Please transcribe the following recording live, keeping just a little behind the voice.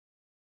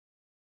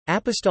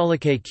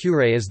Apostolicae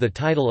curae is the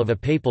title of a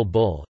papal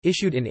bull,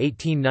 issued in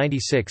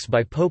 1896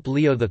 by Pope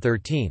Leo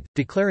XIII,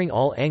 declaring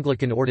all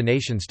Anglican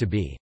ordinations to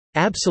be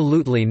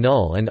 "absolutely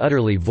null and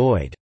utterly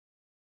void."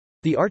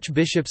 The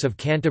Archbishops of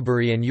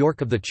Canterbury and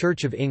York of the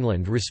Church of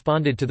England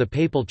responded to the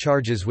papal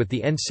charges with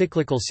the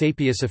encyclical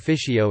Saepius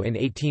Officio in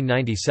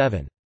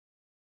 1897.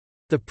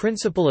 The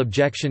principal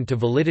objection to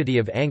validity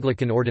of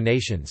Anglican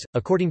ordinations,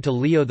 according to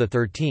Leo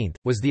XIII,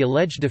 was the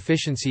alleged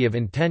deficiency of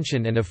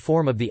intention and of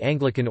form of the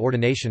Anglican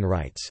ordination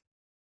rites.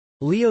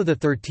 Leo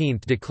XIII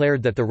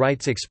declared that the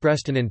rites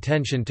expressed an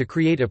intention to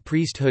create a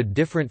priesthood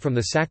different from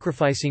the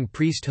sacrificing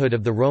priesthood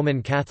of the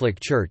Roman Catholic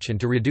Church and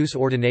to reduce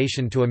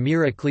ordination to a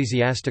mere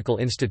ecclesiastical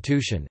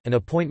institution, an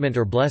appointment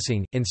or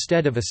blessing,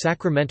 instead of a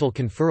sacramental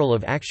conferral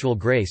of actual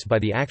grace by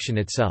the action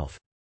itself.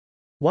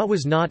 What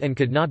was not and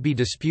could not be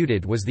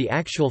disputed was the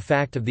actual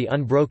fact of the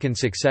unbroken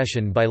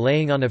succession by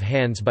laying on of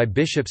hands by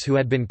bishops who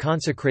had been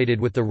consecrated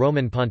with the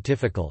Roman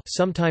pontifical,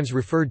 sometimes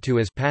referred to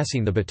as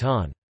passing the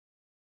baton.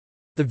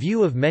 The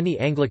view of many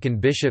Anglican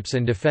bishops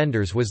and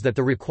defenders was that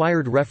the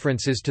required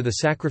references to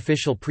the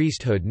sacrificial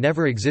priesthood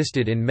never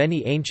existed in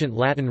many ancient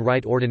Latin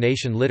rite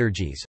ordination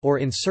liturgies, or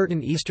in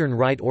certain Eastern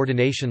rite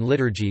ordination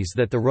liturgies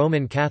that the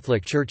Roman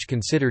Catholic Church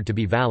considered to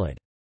be valid.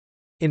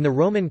 In the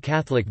Roman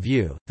Catholic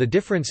view, the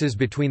differences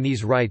between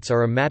these rites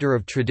are a matter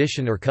of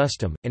tradition or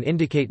custom, and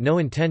indicate no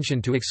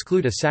intention to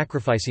exclude a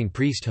sacrificing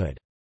priesthood.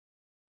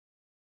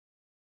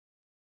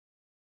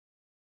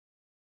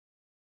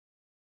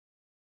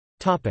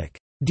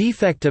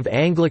 Defect of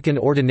Anglican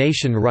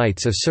ordination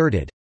rites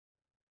asserted.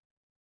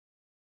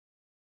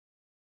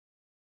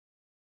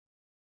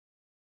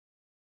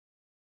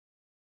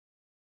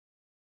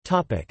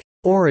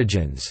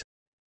 Origins.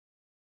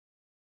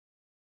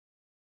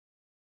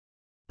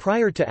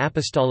 Prior to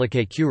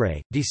Apostolicae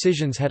curae,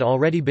 decisions had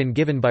already been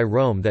given by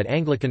Rome that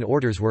Anglican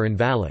orders were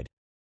invalid.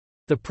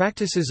 The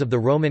practices of the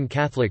Roman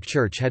Catholic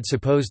Church had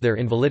supposed their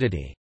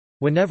invalidity.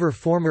 Whenever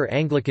former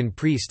Anglican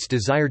priests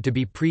desired to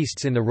be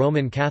priests in the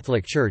Roman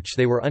Catholic Church,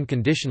 they were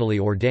unconditionally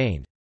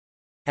ordained.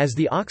 As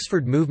the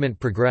Oxford movement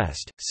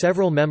progressed,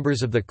 several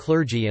members of the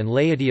clergy and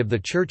laity of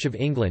the Church of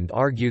England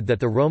argued that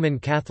the Roman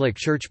Catholic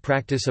Church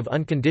practice of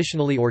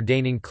unconditionally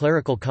ordaining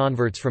clerical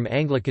converts from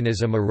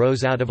Anglicanism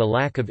arose out of a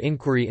lack of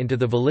inquiry into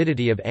the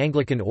validity of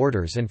Anglican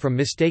orders and from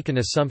mistaken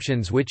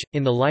assumptions which,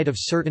 in the light of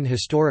certain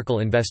historical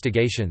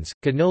investigations,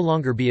 could no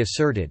longer be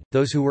asserted.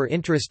 Those who were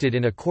interested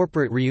in a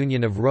corporate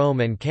reunion of Rome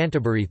and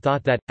Canterbury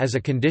thought that, as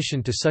a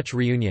condition to such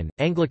reunion,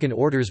 Anglican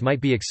orders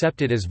might be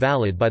accepted as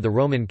valid by the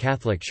Roman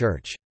Catholic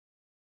Church.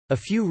 A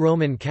few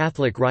Roman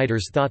Catholic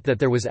writers thought that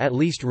there was at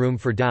least room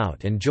for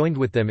doubt and joined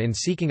with them in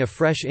seeking a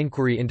fresh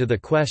inquiry into the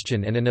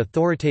question and an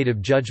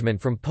authoritative judgment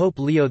from Pope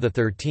Leo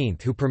XIII,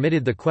 who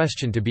permitted the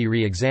question to be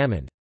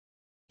re-examined.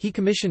 He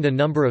commissioned a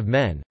number of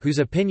men, whose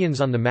opinions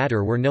on the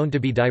matter were known to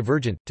be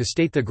divergent, to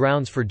state the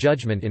grounds for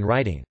judgment in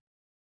writing.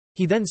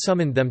 He then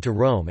summoned them to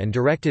Rome and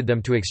directed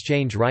them to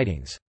exchange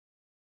writings.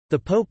 The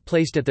Pope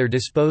placed at their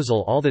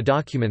disposal all the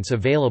documents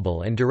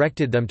available and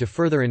directed them to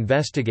further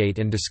investigate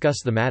and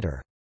discuss the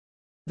matter.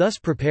 Thus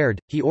prepared,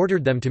 he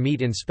ordered them to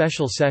meet in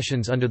special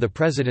sessions under the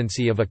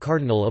presidency of a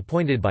cardinal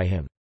appointed by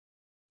him.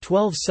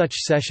 12 such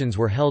sessions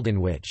were held in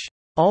which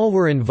all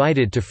were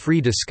invited to free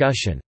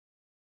discussion.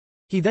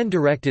 He then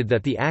directed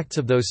that the acts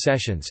of those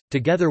sessions,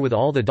 together with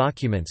all the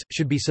documents,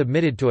 should be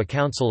submitted to a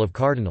council of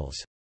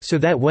cardinals, so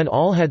that when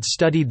all had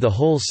studied the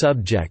whole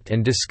subject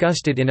and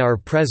discussed it in our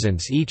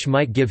presence each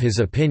might give his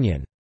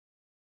opinion.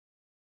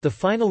 The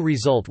final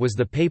result was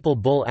the papal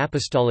bull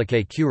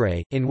Apostolicae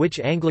curae, in which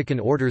Anglican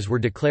orders were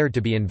declared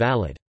to be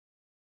invalid.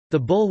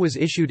 The bull was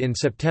issued in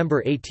September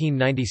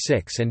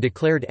 1896 and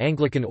declared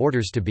Anglican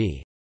orders to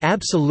be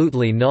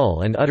absolutely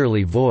null and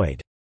utterly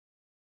void.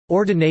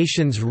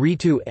 Ordinations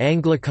ritu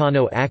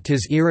Anglicano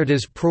actas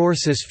iratus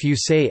prorsus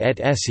fusae et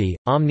esse,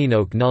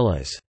 omninoque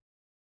nullas.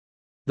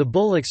 The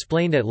bull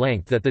explained at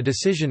length that the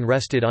decision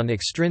rested on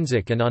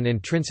extrinsic and on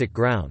intrinsic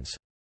grounds.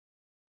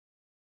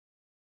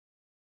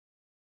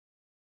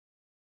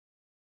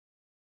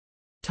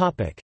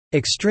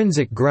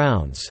 Extrinsic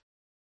grounds.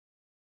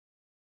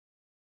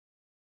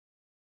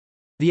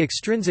 The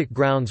extrinsic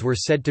grounds were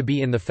said to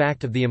be in the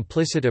fact of the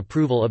implicit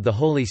approval of the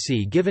Holy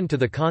See given to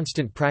the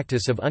constant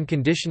practice of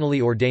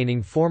unconditionally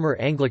ordaining former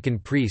Anglican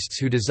priests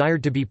who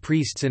desired to be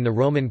priests in the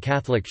Roman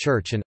Catholic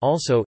Church and,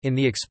 also, in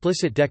the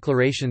explicit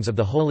declarations of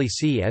the Holy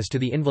See as to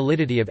the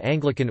invalidity of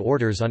Anglican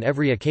orders on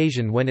every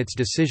occasion when its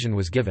decision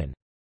was given.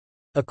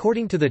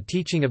 According to the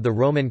teaching of the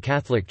Roman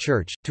Catholic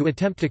Church, to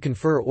attempt to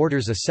confer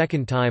orders a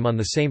second time on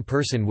the same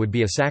person would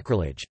be a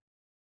sacrilege.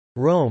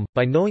 Rome,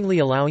 by knowingly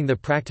allowing the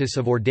practice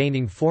of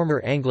ordaining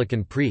former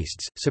Anglican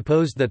priests,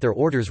 supposed that their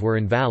orders were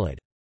invalid.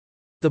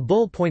 The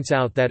bull points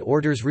out that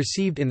orders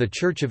received in the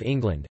Church of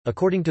England,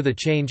 according to the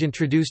change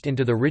introduced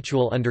into the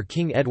ritual under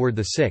King Edward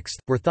VI,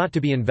 were thought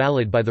to be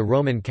invalid by the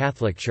Roman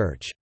Catholic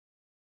Church.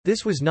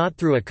 This was not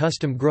through a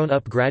custom grown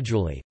up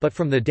gradually, but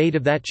from the date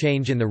of that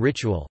change in the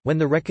ritual, when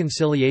the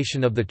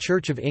reconciliation of the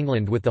Church of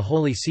England with the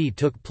Holy See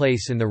took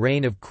place in the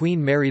reign of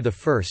Queen Mary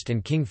I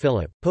and King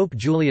Philip. Pope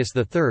Julius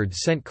III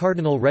sent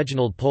Cardinal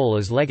Reginald Pole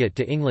as legate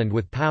to England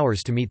with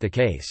powers to meet the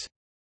case.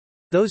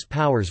 Those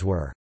powers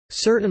were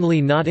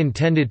certainly not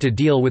intended to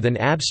deal with an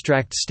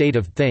abstract state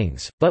of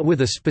things, but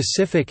with a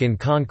specific and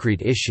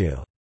concrete issue.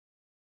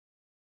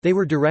 They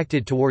were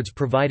directed towards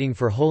providing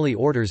for holy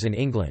orders in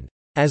England,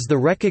 as the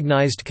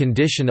recognized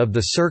condition of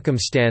the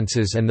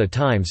circumstances and the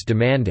times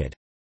demanded.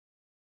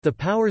 The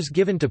powers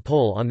given to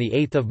Pole on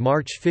 8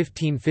 March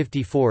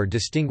 1554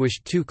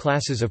 distinguished two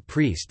classes of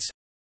priests.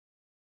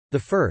 The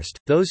first,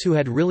 those who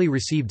had really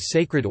received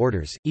sacred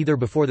orders, either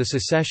before the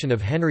succession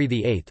of Henry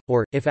VIII,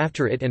 or, if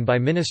after it and by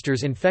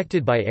ministers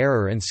infected by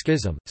error and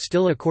schism,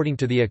 still according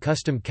to the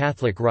accustomed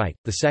Catholic rite.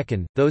 The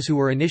second, those who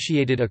were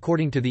initiated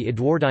according to the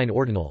Edwardine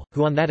ordinal,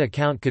 who on that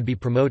account could be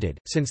promoted,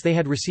 since they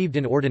had received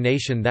an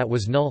ordination that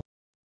was null.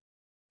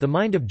 The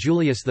mind of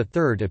Julius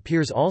III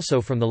appears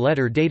also from the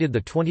letter dated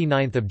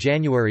 29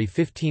 January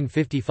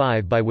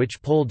 1555 by which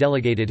Pole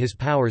delegated his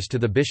powers to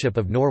the Bishop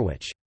of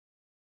Norwich.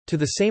 To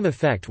the same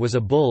effect was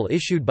a bull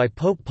issued by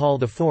Pope Paul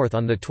IV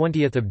on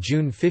 20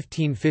 June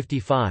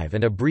 1555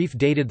 and a brief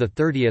dated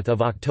 30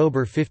 October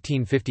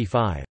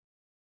 1555.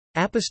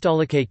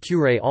 Apostolicae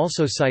curae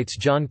also cites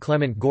John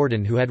Clement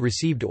Gordon, who had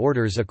received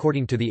orders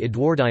according to the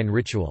Edwardine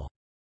ritual.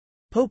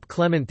 Pope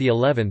Clement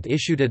XI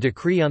issued a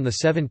decree on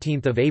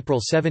 17 April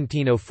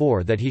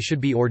 1704 that he should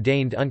be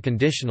ordained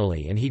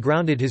unconditionally, and he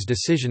grounded his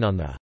decision on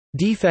the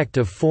defect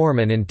of form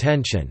and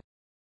intention.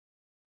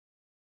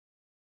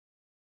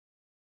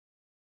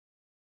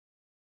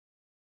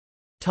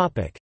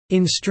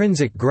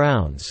 Instrinsic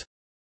grounds.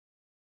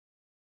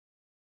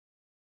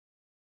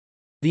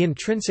 The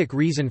intrinsic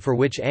reason for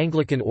which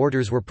Anglican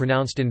orders were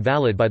pronounced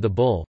invalid by the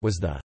bull was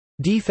the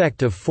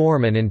defect of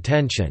form and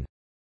intention.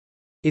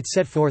 It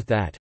set forth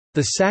that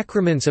the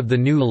sacraments of the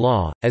new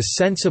law, as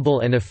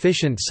sensible and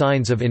efficient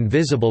signs of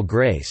invisible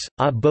grace,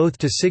 ought both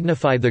to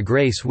signify the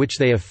grace which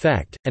they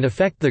effect, and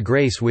effect the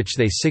grace which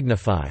they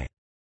signify.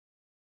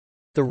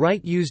 The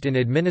rite used in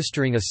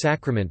administering a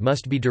sacrament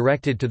must be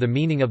directed to the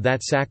meaning of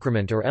that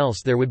sacrament, or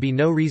else there would be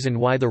no reason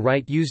why the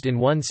rite used in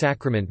one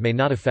sacrament may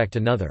not affect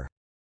another.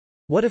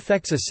 What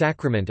affects a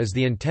sacrament is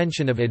the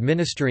intention of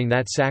administering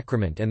that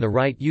sacrament and the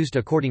rite used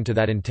according to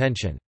that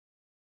intention.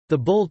 The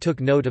bull took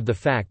note of the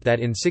fact that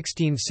in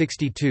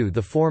 1662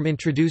 the form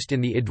introduced in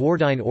the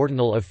Edwardine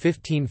Ordinal of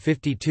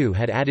 1552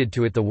 had added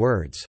to it the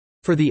words,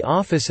 "for the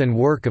office and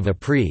work of a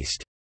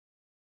priest."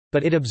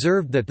 But it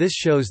observed that this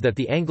shows that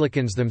the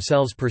Anglicans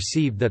themselves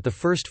perceived that the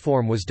first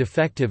form was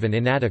defective and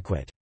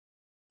inadequate.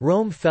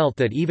 Rome felt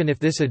that even if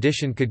this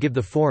addition could give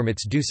the form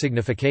its due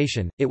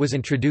signification, it was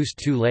introduced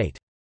too late.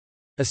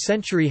 A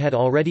century had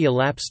already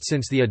elapsed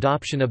since the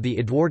adoption of the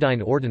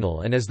Edwardine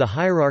Ordinal, and as the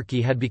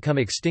hierarchy had become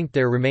extinct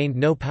there remained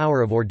no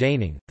power of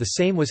ordaining. The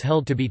same was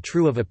held to be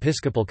true of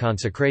episcopal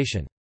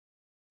consecration.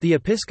 The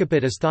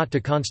episcopate is thought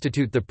to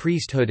constitute the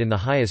priesthood in the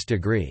highest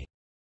degree.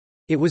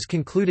 It was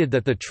concluded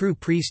that the true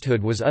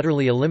priesthood was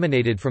utterly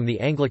eliminated from the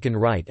Anglican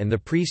rite, and the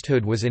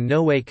priesthood was in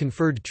no way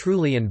conferred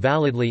truly and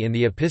validly in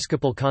the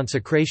episcopal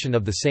consecration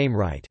of the same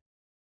rite.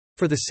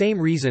 For the same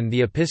reason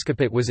the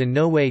episcopate was in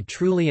no way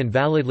truly and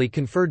validly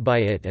conferred by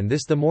it, and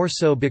this the more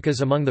so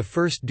because among the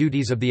first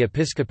duties of the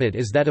episcopate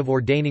is that of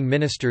ordaining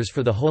ministers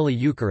for the Holy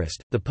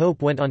Eucharist. The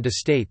Pope went on to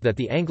state that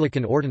the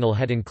Anglican ordinal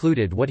had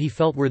included what he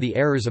felt were the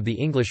errors of the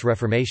English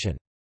Reformation.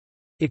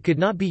 It could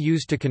not be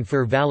used to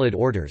confer valid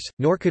orders,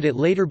 nor could it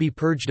later be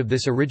purged of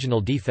this original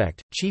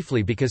defect,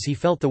 chiefly because he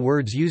felt the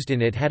words used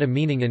in it had a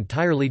meaning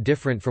entirely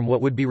different from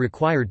what would be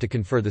required to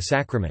confer the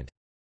sacrament.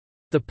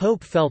 The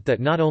Pope felt that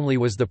not only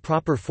was the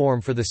proper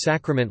form for the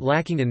sacrament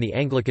lacking in the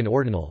Anglican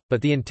ordinal, but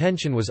the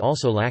intention was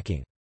also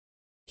lacking.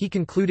 He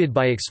concluded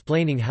by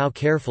explaining how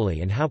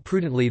carefully and how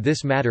prudently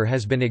this matter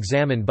has been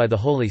examined by the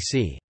Holy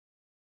See.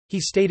 He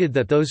stated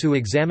that those who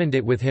examined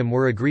it with him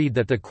were agreed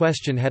that the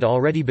question had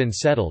already been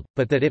settled,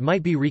 but that it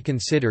might be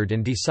reconsidered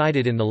and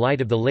decided in the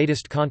light of the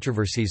latest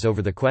controversies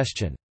over the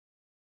question.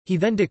 He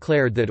then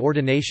declared that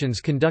ordinations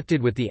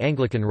conducted with the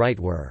Anglican rite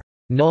were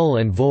null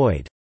and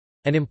void,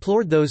 and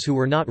implored those who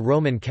were not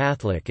Roman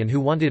Catholic and who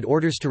wanted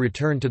orders to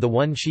return to the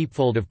one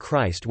sheepfold of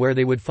Christ where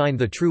they would find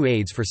the true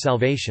aids for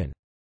salvation.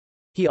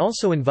 He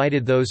also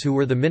invited those who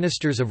were the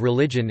ministers of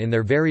religion in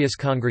their various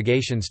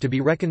congregations to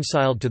be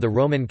reconciled to the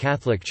Roman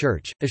Catholic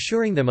Church,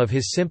 assuring them of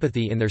his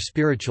sympathy in their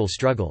spiritual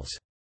struggles.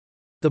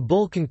 The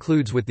bull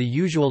concludes with the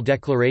usual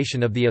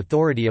declaration of the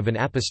authority of an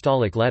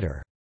apostolic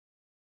letter.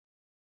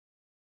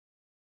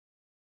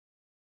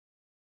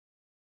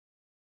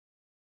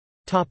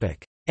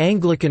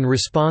 Anglican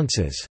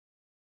responses.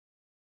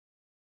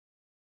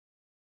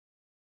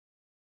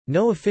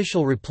 No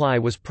official reply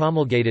was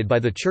promulgated by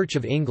the Church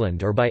of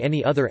England or by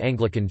any other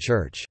Anglican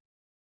church.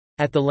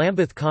 At the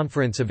Lambeth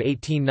Conference of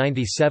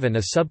 1897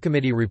 a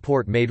subcommittee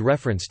report made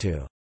reference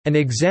to an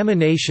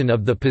examination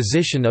of the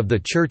position of the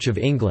Church of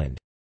England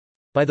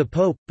by the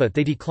Pope, but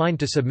they declined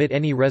to submit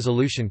any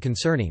resolution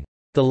concerning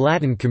the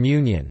Latin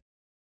Communion.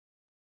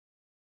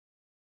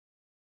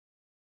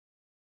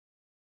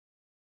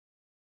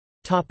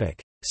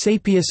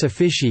 Saepius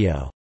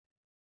officio.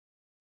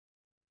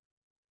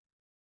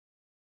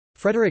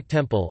 Frederick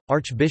Temple,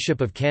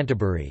 Archbishop of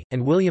Canterbury,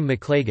 and William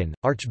McLagan,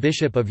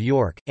 Archbishop of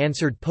York,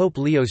 answered Pope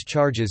Leo's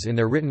charges in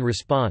their written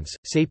response,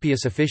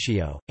 Saepius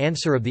officio,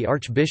 answer of the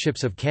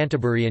Archbishops of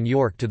Canterbury and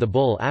York to the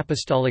bull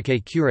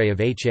Apostolicae curae of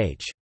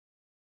H.H.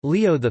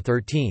 Leo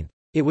XIII.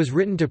 It was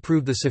written to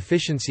prove the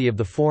sufficiency of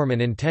the form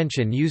and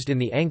intention used in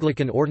the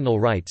Anglican ordinal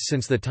rites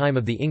since the time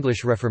of the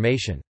English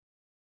Reformation.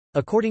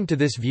 According to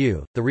this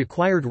view, the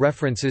required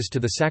references to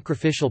the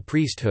sacrificial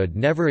priesthood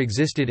never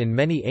existed in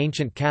many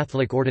ancient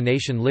Catholic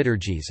ordination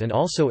liturgies and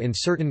also in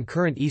certain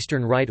current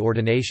Eastern Rite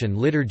ordination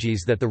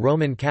liturgies that the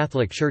Roman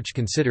Catholic Church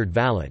considered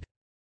valid.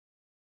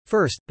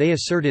 First, they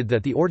asserted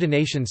that the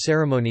ordination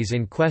ceremonies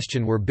in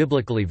question were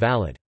biblically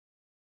valid.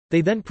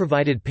 They then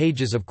provided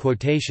pages of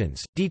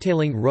quotations,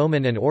 detailing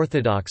Roman and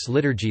Orthodox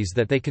liturgies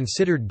that they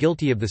considered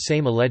guilty of the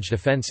same alleged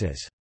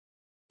offences.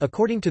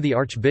 According to the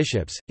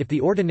archbishops, if the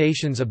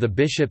ordinations of the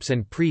bishops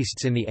and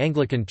priests in the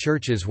Anglican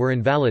churches were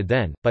invalid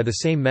then, by the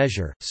same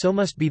measure, so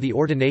must be the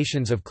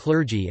ordinations of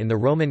clergy in the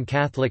Roman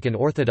Catholic and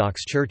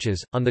Orthodox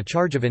churches. On the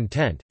charge of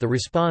intent, the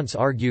response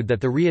argued that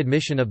the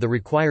readmission of the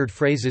required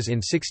phrases in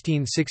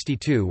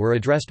 1662 were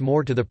addressed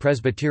more to the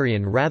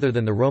Presbyterian rather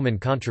than the Roman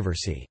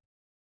controversy.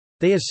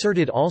 They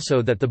asserted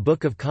also that the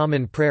Book of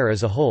Common Prayer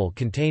as a whole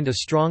contained a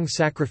strong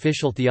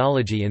sacrificial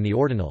theology in the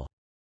ordinal.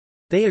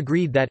 They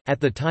agreed that, at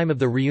the time of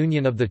the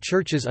reunion of the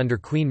churches under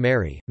Queen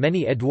Mary,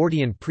 many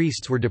Edwardian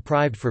priests were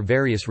deprived for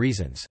various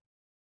reasons.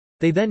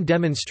 They then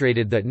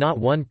demonstrated that not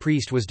one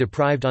priest was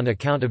deprived on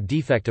account of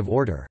defect of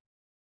order.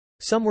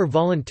 Some were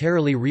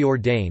voluntarily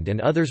reordained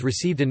and others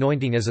received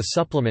anointing as a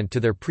supplement to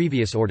their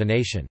previous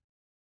ordination.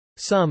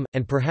 Some,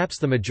 and perhaps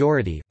the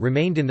majority,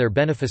 remained in their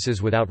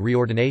benefices without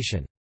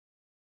reordination.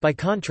 By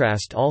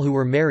contrast, all who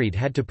were married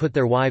had to put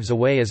their wives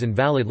away as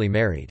invalidly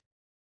married.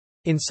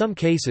 In some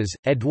cases,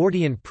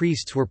 Edwardian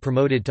priests were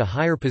promoted to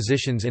higher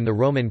positions in the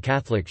Roman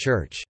Catholic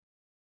Church.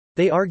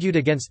 They argued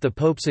against the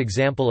Pope's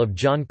example of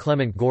John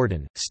Clement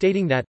Gordon,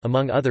 stating that,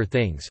 among other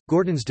things,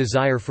 Gordon's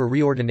desire for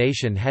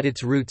reordination had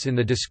its roots in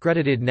the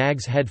discredited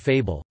Nag's Head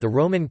fable. The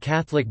Roman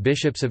Catholic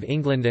bishops of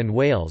England and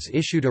Wales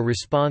issued a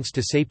response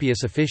to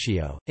Saepius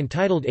officio,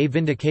 entitled A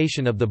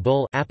Vindication of the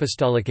Bull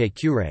Apostolicae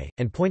curae,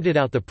 and pointed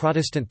out the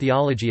Protestant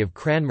theology of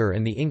Cranmer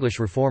and the English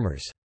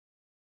Reformers.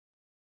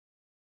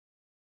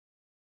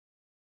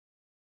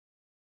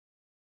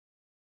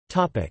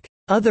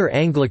 Other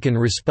Anglican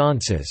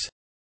responses.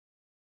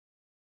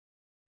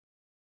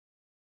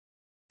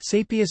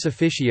 Saepius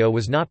officio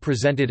was not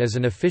presented as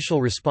an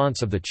official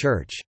response of the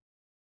Church.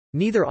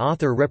 Neither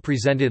author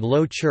represented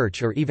Low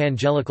Church or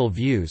evangelical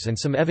views, and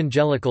some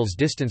evangelicals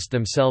distanced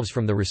themselves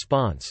from the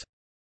response.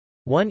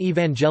 One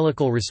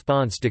evangelical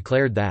response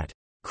declared that,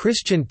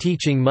 "Christian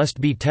teaching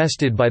must be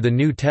tested by the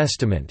New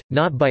Testament,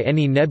 not by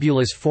any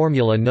nebulous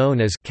formula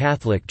known as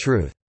Catholic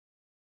truth."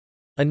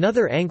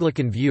 Another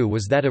Anglican view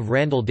was that of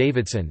Randall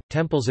Davidson,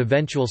 Temple's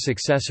eventual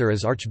successor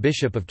as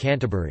Archbishop of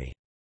Canterbury.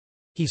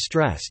 He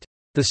stressed,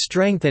 "the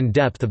strength and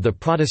depth of the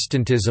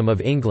Protestantism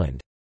of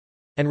England,"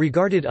 and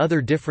regarded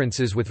other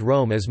differences with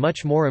Rome as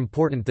much more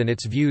important than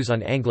its views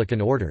on Anglican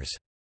orders.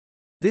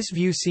 This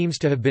view seems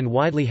to have been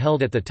widely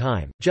held at the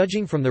time,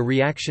 judging from the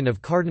reaction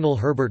of Cardinal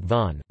Herbert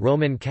Vaughan,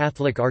 Roman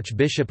Catholic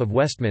Archbishop of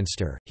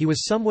Westminster. He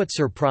was somewhat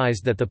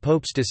surprised that the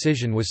Pope's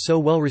decision was so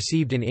well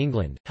received in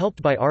England.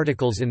 Helped by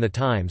articles in the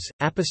Times,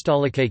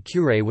 Apostolicae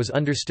curae was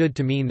understood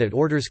to mean that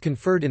orders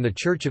conferred in the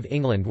Church of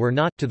England were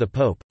not, to the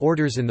Pope,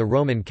 orders in the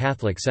Roman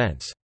Catholic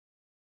sense.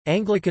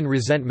 Anglican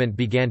resentment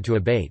began to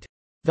abate.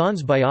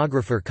 Vaughan's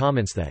biographer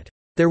comments that,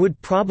 "There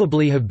would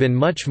probably have been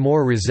much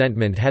more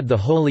resentment had the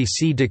Holy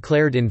See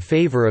declared in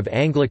favor of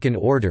Anglican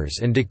orders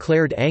and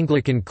declared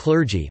Anglican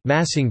clergy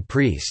massing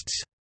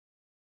priests."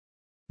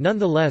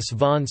 Nonetheless,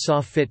 Vaughan saw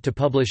fit to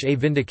publish A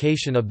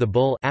Vindication of the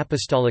Bull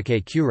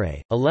Apostolicae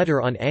curae, a letter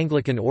on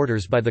Anglican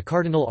orders by the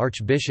Cardinal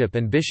Archbishop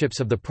and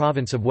bishops of the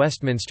province of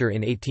Westminster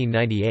in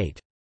 1898.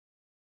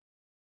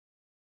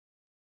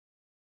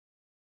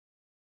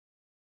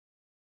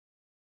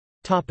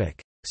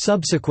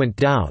 Subsequent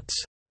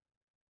doubts.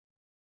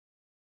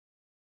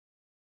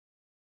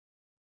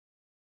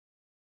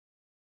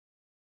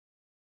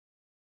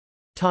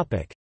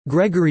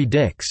 Gregory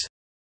Dix,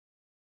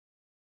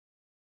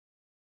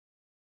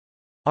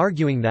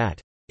 arguing that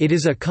it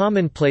is a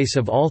commonplace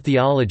of all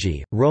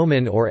theology,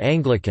 Roman or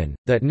Anglican,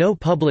 that no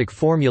public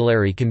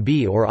formulary can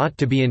be or ought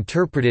to be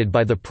interpreted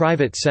by the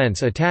private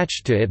sense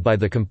attached to it by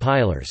the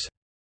compilers,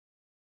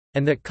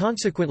 and that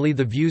consequently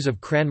the views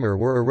of Cranmer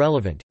were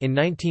irrelevant. In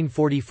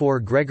 1944,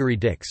 Gregory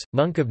Dix,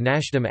 monk of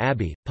Nashdom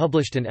Abbey,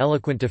 published an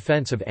eloquent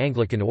defense of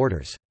Anglican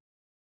orders.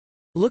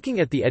 Looking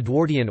at the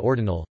Edwardian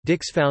ordinal,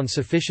 Dix found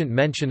sufficient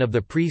mention of the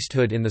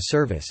priesthood in the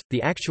service,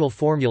 the actual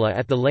formula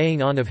at the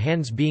laying on of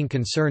hands being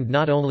concerned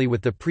not only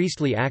with the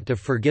priestly act of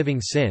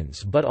forgiving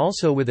sins but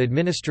also with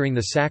administering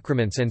the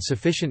sacraments, and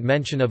sufficient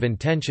mention of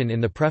intention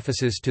in the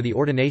prefaces to the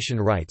ordination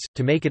rites,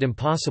 to make it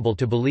impossible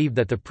to believe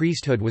that the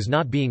priesthood was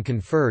not being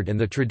conferred and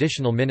the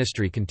traditional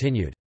ministry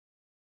continued.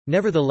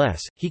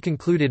 Nevertheless, he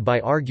concluded by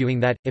arguing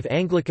that, if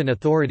Anglican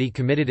authority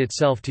committed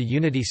itself to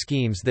unity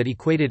schemes that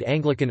equated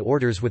Anglican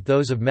orders with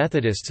those of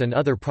Methodists and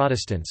other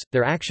Protestants,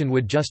 their action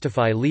would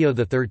justify Leo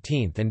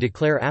XIII and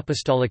declare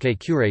Apostolicae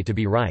curae to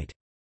be right.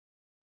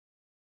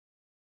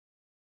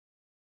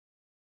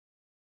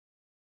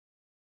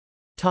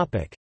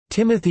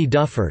 Timothy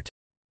Dufort.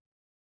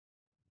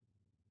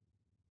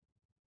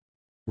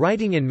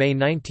 Writing in May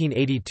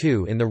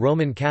 1982 in the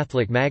Roman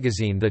Catholic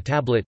magazine The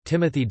Tablet,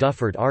 Timothy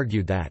Dufort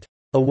argued that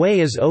a way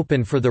is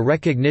open for the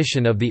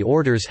recognition of the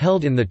orders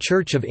held in the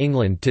Church of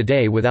England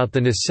today without the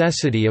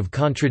necessity of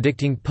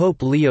contradicting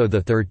Pope Leo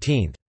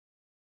XIII.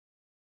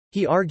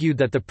 He argued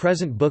that the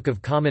present Book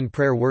of Common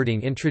Prayer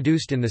wording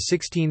introduced in the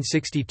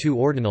 1662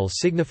 ordinal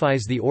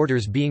signifies the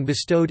orders being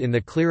bestowed in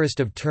the clearest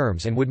of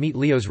terms and would meet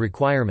Leo's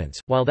requirements,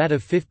 while that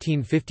of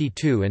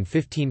 1552 and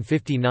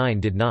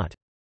 1559 did not.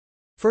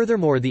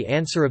 Furthermore, the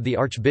answer of the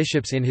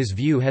archbishops in his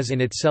view has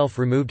in itself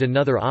removed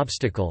another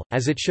obstacle,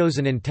 as it shows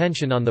an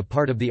intention on the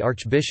part of the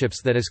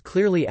archbishops that is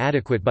clearly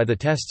adequate by the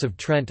tests of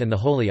Trent and the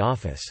Holy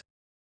Office.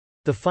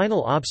 The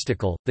final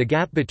obstacle, the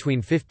gap between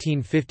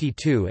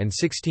 1552 and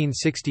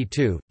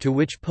 1662, to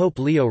which Pope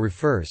Leo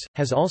refers,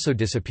 has also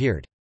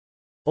disappeared.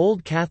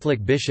 Old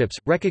Catholic bishops,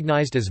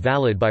 recognized as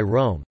valid by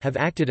Rome, have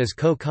acted as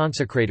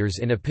co-consecrators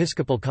in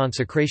episcopal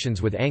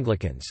consecrations with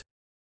Anglicans.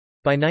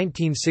 By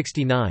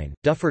 1969,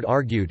 Dufort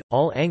argued,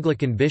 all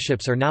Anglican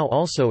bishops are now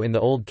also in the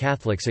Old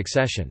Catholic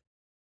succession.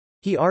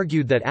 He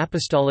argued that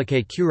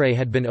Apostolicae curae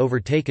had been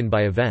overtaken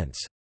by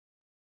events.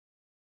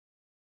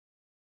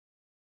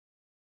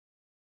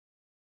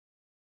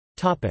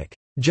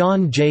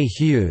 John Jay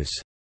Hughes.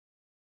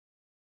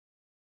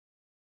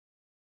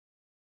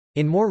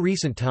 In more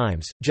recent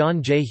times,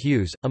 John Jay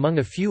Hughes, among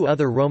a few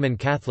other Roman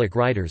Catholic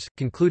writers,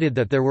 concluded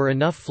that there were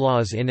enough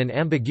flaws in and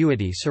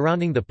ambiguity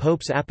surrounding the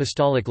Pope's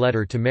apostolic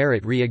letter to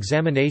merit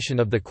re-examination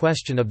of the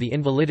question of the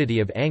invalidity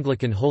of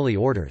Anglican holy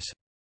orders.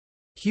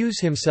 Hughes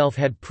himself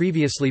had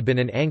previously been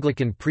an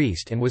Anglican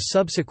priest and was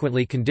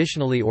subsequently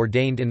conditionally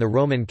ordained in the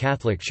Roman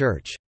Catholic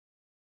Church.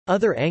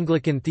 Other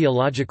Anglican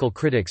theological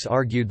critics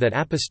argued that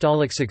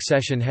apostolic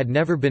succession had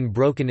never been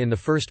broken in the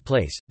first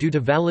place, due to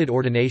valid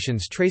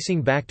ordinations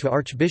tracing back to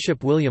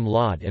Archbishop William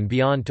Laud and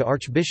beyond to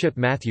Archbishop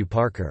Matthew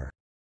Parker.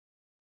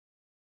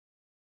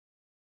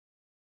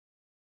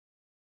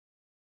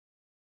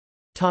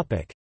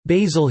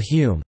 Basil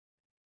Hume.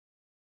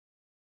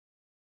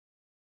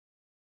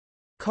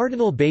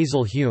 Cardinal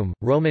Basil Hume,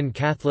 Roman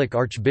Catholic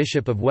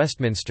Archbishop of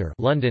Westminster,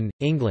 London,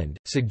 England,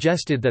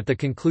 suggested that the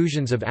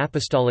conclusions of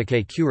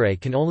Apostolicae curae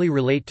can only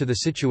relate to the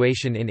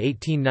situation in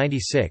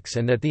 1896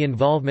 and that the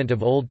involvement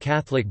of Old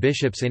Catholic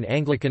bishops in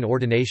Anglican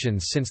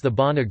ordinations since the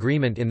Bonn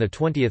Agreement in the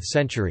 20th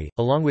century,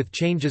 along with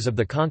changes of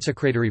the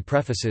consecratory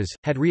prefaces,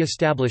 had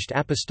re-established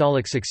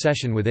apostolic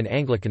succession within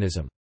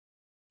Anglicanism.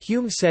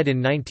 Hume said in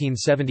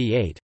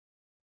 1978,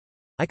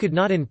 "I could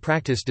not in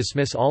practice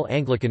dismiss all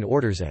Anglican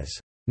orders as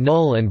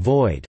null and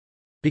void,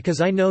 because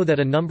I know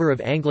that a number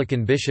of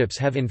Anglican bishops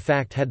have in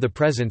fact had the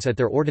presence at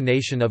their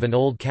ordination of an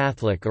Old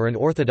Catholic or an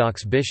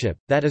Orthodox bishop,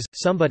 that is,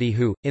 somebody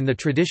who, in the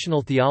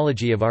traditional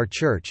theology of our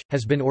Church,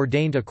 has been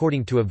ordained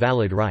according to a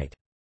valid rite.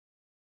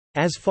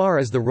 As far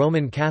as the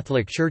Roman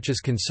Catholic Church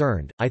is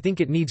concerned, I think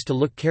it needs to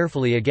look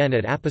carefully again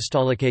at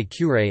Apostolicae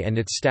curae and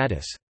its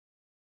status.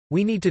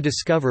 We need to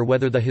discover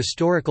whether the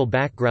historical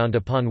background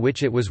upon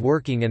which it was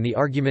working and the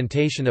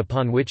argumentation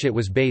upon which it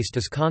was based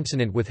is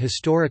consonant with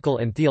historical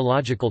and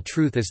theological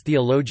truth as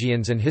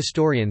theologians and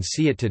historians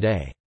see it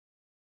today."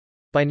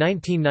 By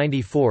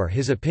 1994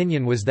 his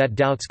opinion was that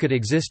doubts could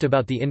exist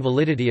about the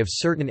invalidity of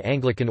certain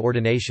Anglican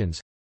ordinations.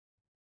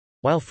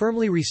 While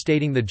firmly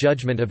restating the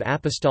judgment of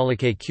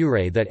Apostolicae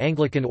curae that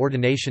Anglican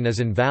ordination is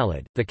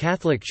invalid, the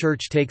Catholic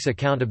Church takes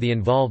account of the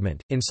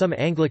involvement, in some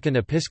Anglican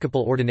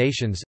episcopal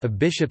ordinations, of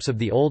bishops of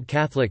the Old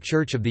Catholic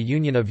Church of the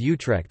Union of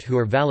Utrecht who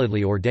are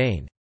validly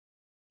ordained.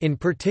 In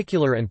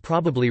particular and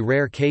probably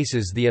rare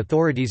cases the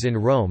authorities in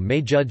Rome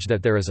may judge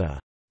that there is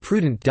a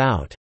prudent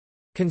doubt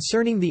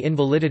concerning the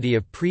invalidity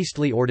of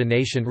priestly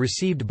ordination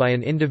received by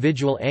an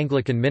individual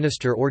Anglican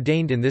minister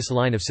ordained in this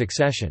line of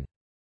succession.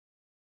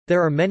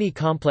 There are many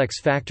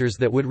complex factors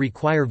that would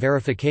require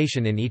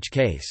verification in each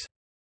case.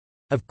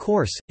 Of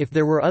course, if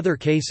there were other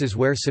cases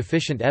where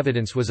sufficient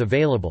evidence was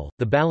available,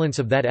 the balance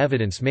of that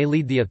evidence may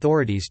lead the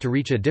authorities to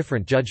reach a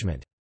different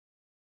judgment.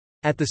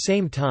 At the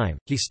same time,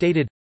 he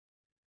stated,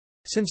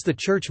 "Since the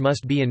Church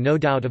must be in no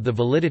doubt of the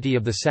validity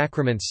of the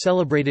sacraments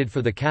celebrated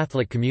for the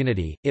Catholic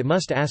community, it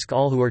must ask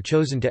all who are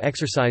chosen to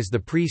exercise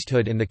the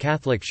priesthood in the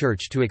Catholic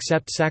Church to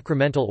accept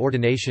sacramental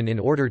ordination in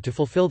order to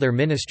fulfill their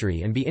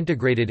ministry and be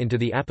integrated into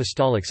the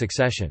apostolic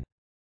succession."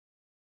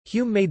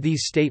 Hume made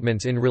these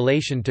statements in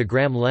relation to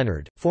Graham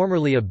Leonard,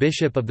 formerly a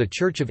bishop of the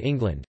Church of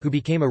England, who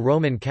became a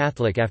Roman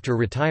Catholic after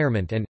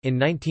retirement and, in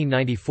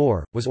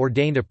 1994, was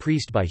ordained a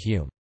priest by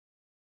Hume.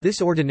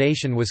 This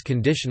ordination was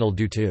conditional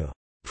due to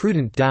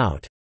prudent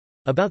doubt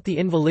about the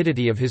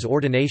invalidity of his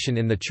ordination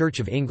in the Church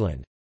of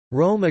England.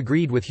 Rome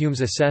agreed with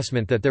Hume's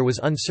assessment that there was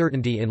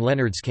uncertainty in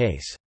Leonard's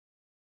case.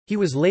 He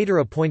was later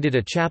appointed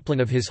a chaplain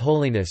of His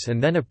Holiness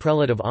and then a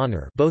prelate of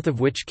honor, both of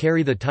which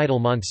carry the title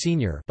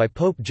Monsignor, by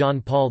Pope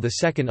John Paul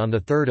II on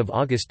 3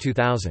 August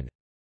 2000.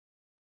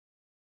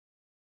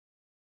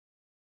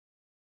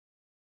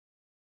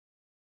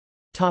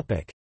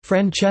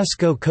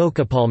 Francesco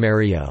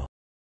Coccopalmerio.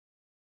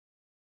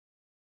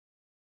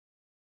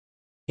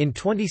 In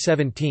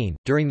 2017,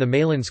 during the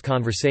Malins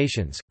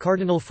Conversations,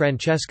 Cardinal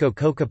Francesco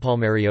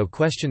Coccopalmerio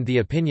questioned the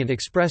opinion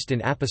expressed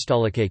in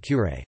Apostolicae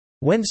curae.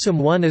 When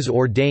someone is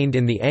ordained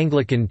in the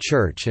Anglican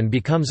Church and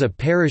becomes a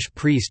parish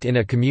priest in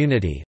a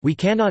community, we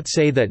cannot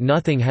say that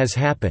nothing has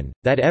happened,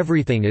 that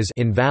everything is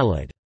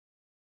invalid.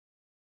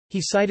 He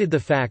cited the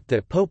fact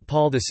that Pope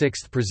Paul VI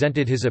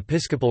presented his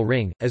episcopal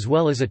ring, as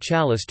well as a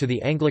chalice to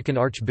the Anglican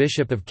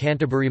Archbishop of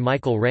Canterbury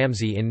Michael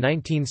Ramsey in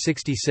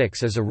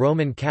 1966 as a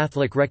Roman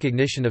Catholic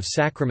recognition of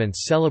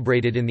sacraments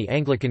celebrated in the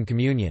Anglican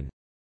Communion.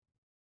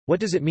 What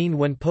does it mean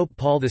when Pope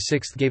Paul VI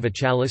gave a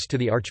chalice to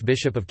the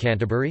Archbishop of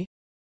Canterbury?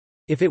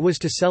 If it was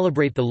to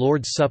celebrate the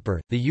Lord's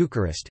Supper, the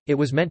Eucharist, it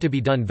was meant to be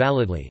done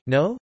validly,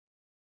 no?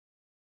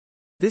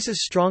 This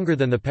is stronger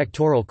than the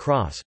pectoral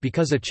cross,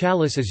 because a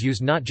chalice is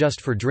used not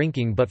just for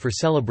drinking but for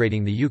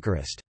celebrating the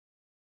Eucharist.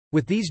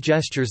 With these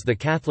gestures the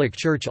Catholic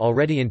Church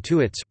already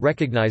intuits,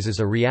 recognizes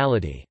a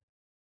reality.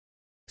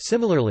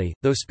 Similarly,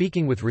 though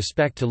speaking with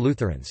respect to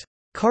Lutherans,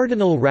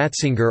 Cardinal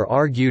Ratzinger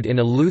argued in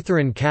a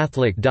Lutheran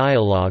Catholic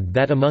dialogue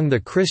that among the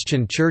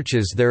Christian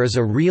churches there is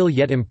a real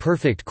yet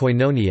imperfect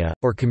koinonia,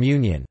 or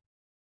communion.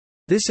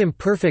 This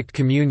imperfect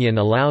communion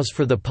allows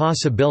for the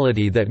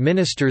possibility that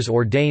ministers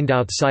ordained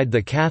outside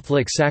the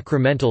Catholic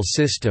sacramental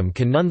system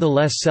can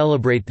nonetheless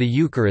celebrate the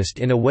Eucharist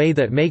in a way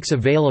that makes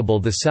available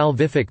the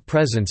salvific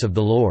presence of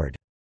the Lord.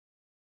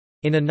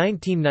 In a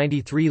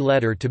 1993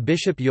 letter to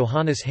Bishop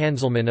Johannes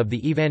Hanselmann of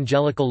the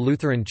Evangelical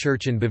Lutheran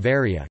Church in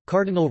Bavaria,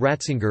 Cardinal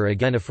Ratzinger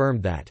again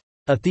affirmed that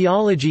a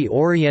theology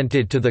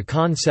oriented to the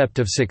concept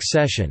of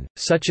succession,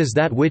 such as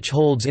that which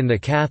holds in the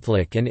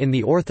Catholic and in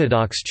the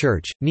Orthodox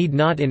Church, need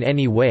not in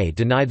any way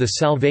deny the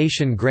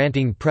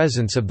salvation-granting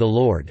presence of the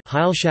Lord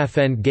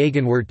Heilschaffende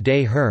Gegenwart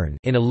des Herrn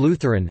in a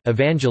Lutheran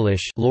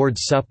evangelisch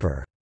Lord's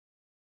Supper.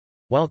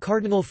 While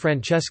Cardinal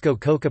Francesco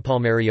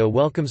Coccopalmerio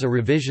welcomes a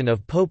revision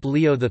of Pope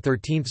Leo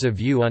XIII's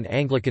view on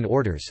Anglican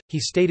orders,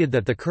 he stated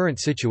that the current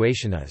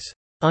situation is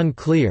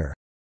unclear.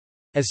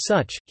 As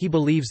such, he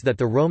believes that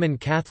the Roman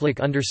Catholic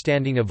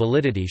understanding of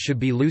validity should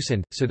be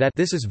loosened, so that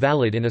this is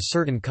valid in a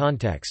certain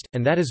context,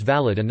 and that is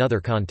valid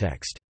another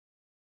context.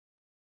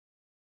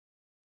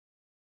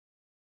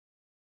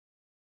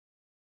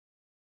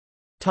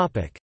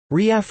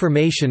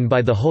 Reaffirmation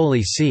by the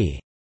Holy See.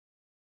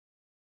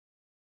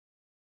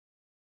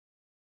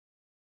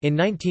 In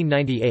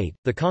 1998,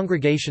 the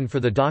Congregation for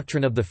the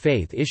Doctrine of the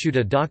Faith issued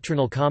a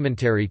doctrinal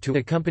commentary to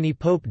accompany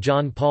Pope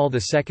John Paul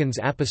II's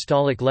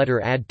apostolic letter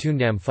Ad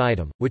Tundam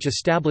Fidem, which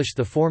established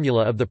the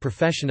formula of the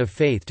profession of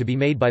faith to be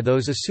made by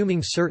those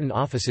assuming certain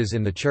offices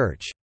in the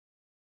Church.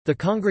 The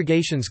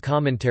Congregation's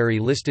commentary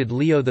listed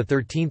Leo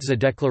XIII's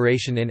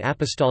declaration in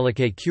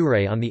Apostolicae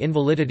curae on the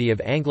invalidity of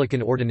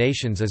Anglican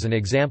ordinations as an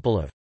example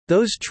of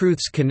those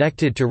truths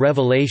connected to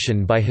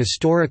revelation by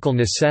historical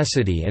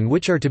necessity and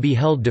which are to be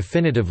held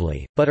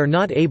definitively, but are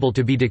not able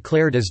to be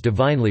declared as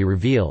divinely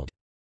revealed.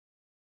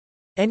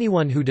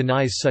 Anyone who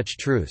denies such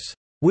truths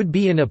would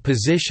be in a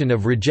position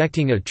of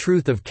rejecting a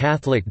truth of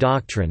Catholic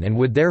doctrine and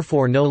would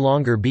therefore no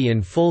longer be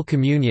in full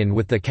communion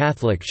with the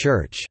Catholic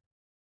Church.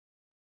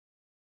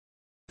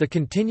 The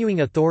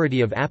continuing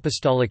authority of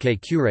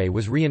Apostolicae curae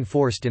was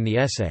reinforced in the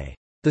essay,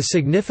 The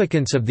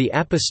Significance of the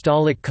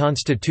Apostolic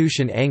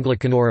Constitution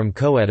Anglicanorum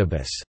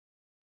Coetibus,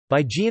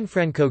 by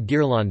Gianfranco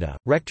Ghirlanda,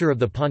 rector of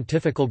the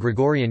Pontifical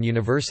Gregorian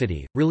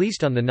University,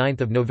 released on 9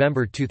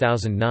 November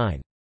 2009.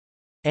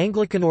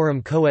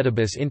 Anglicanorum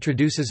Coetibus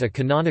introduces a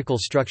canonical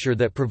structure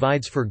that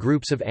provides for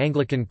groups of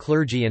Anglican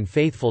clergy and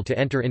faithful to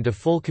enter into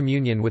full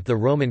communion with the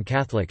Roman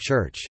Catholic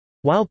Church,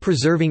 while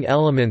preserving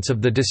elements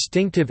of the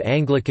distinctive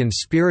Anglican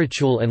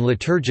spiritual and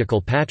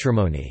liturgical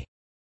patrimony.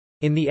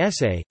 In the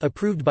essay,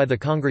 approved by the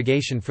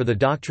Congregation for the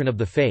Doctrine of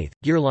the Faith,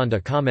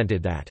 Ghirlanda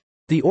commented that,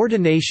 "The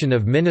ordination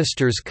of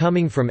ministers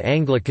coming from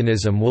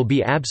Anglicanism will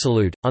be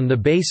absolute, on the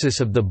basis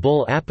of the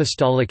bull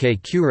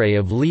Apostolicae curae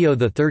of Leo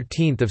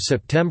XIII of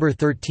September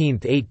 13,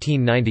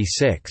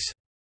 1896.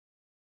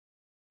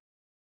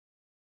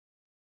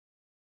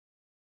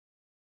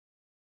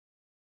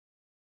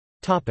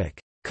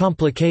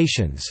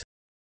 Complications.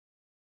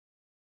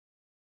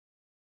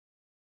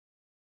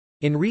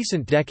 In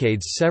recent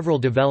decades several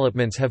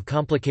developments have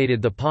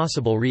complicated the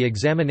possible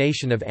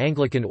re-examination of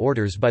Anglican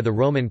orders by the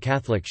Roman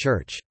Catholic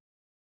Church.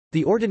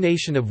 The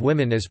ordination of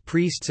women as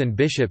priests and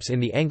bishops in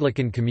the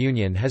Anglican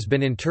Communion has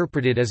been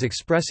interpreted as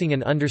expressing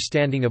an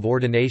understanding of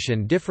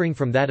ordination differing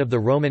from that of the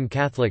Roman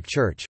Catholic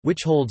Church,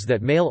 which holds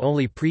that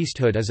male-only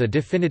priesthood is a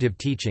definitive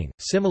teaching.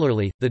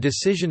 Similarly, the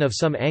decision of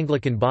some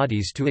Anglican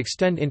bodies to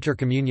extend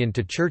intercommunion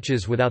to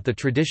churches without the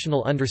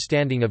traditional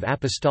understanding of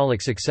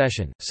apostolic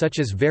succession, such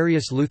as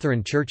various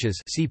Lutheran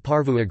churches, see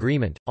Parvu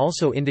Agreement,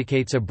 also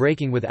indicates a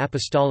breaking with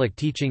apostolic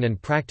teaching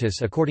and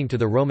practice according to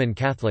the Roman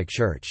Catholic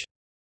Church.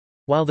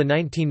 While the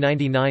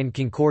 1999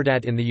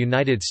 Concordat in the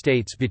United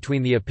States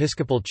between the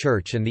Episcopal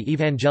Church and the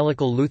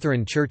Evangelical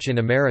Lutheran Church in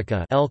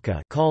America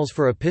 (ELCA) calls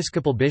for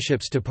Episcopal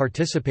bishops to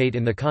participate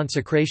in the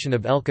consecration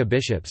of ELCA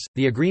bishops,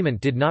 the agreement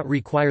did not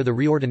require the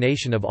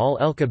reordination of all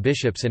ELCA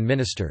bishops and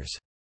ministers.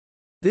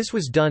 This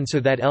was done so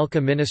that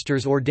ELCA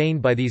ministers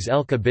ordained by these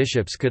ELCA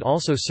bishops could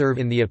also serve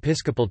in the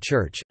Episcopal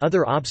Church.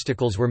 Other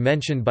obstacles were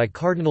mentioned by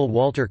Cardinal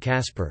Walter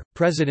Casper,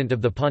 president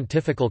of the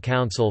Pontifical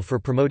Council for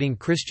Promoting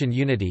Christian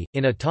Unity,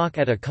 in a talk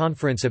at a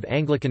conference of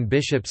Anglican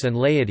bishops and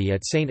laity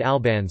at St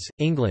Albans,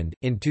 England,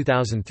 in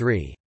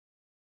 2003.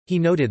 He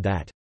noted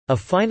that a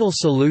final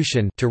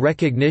solution to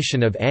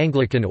recognition of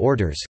Anglican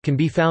orders can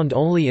be found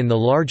only in the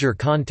larger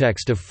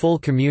context of full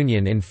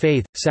communion in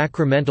faith,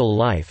 sacramental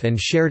life and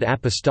shared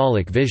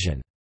apostolic vision.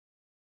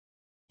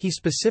 He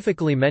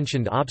specifically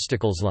mentioned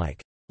obstacles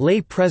like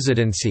lay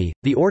presidency,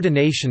 the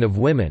ordination of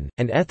women,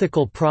 and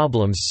ethical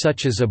problems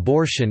such as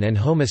abortion and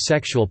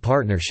homosexual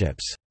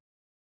partnerships.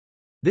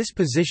 This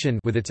position,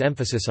 with its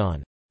emphasis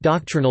on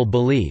doctrinal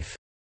belief,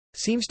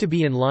 seems to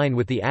be in line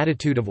with the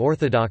attitude of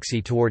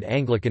orthodoxy toward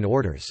Anglican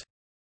orders.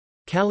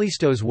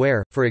 Kallistos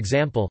Ware, for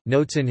example,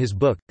 notes in his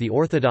book, The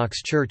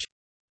Orthodox Church,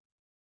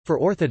 for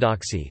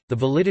orthodoxy, the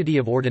validity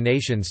of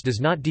ordinations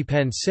does not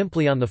depend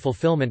simply on the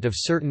fulfillment of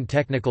certain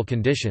technical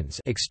conditions,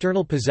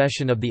 external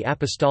possession of the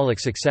apostolic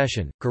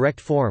succession,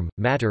 correct form,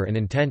 matter and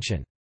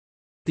intention.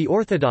 The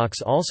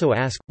Orthodox also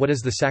ask, what is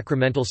the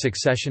sacramental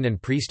succession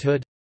and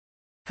priesthood?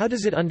 How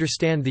does it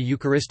understand the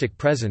Eucharistic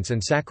presence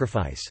and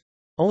sacrifice?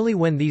 Only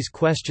when these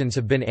questions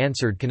have been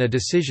answered can a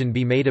decision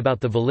be made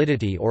about the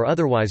validity or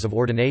otherwise of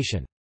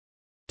ordination.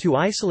 To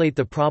isolate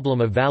the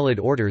problem of valid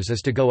orders is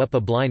to go up a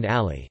blind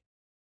alley.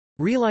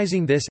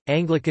 Realizing this,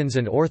 Anglicans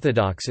and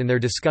Orthodox in their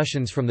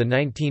discussions from the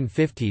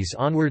 1950s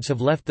onwards have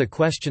left the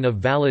question of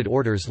valid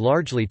orders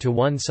largely to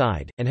one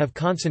side, and have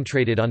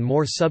concentrated on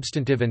more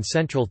substantive and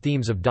central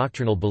themes of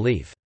doctrinal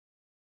belief.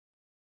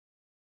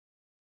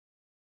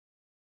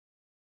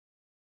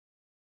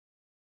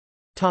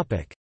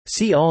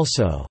 See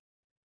also: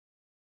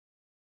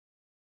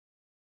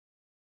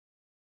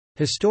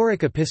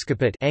 Historic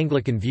episcopate,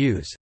 Anglican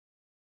views.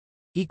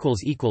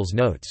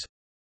 Notes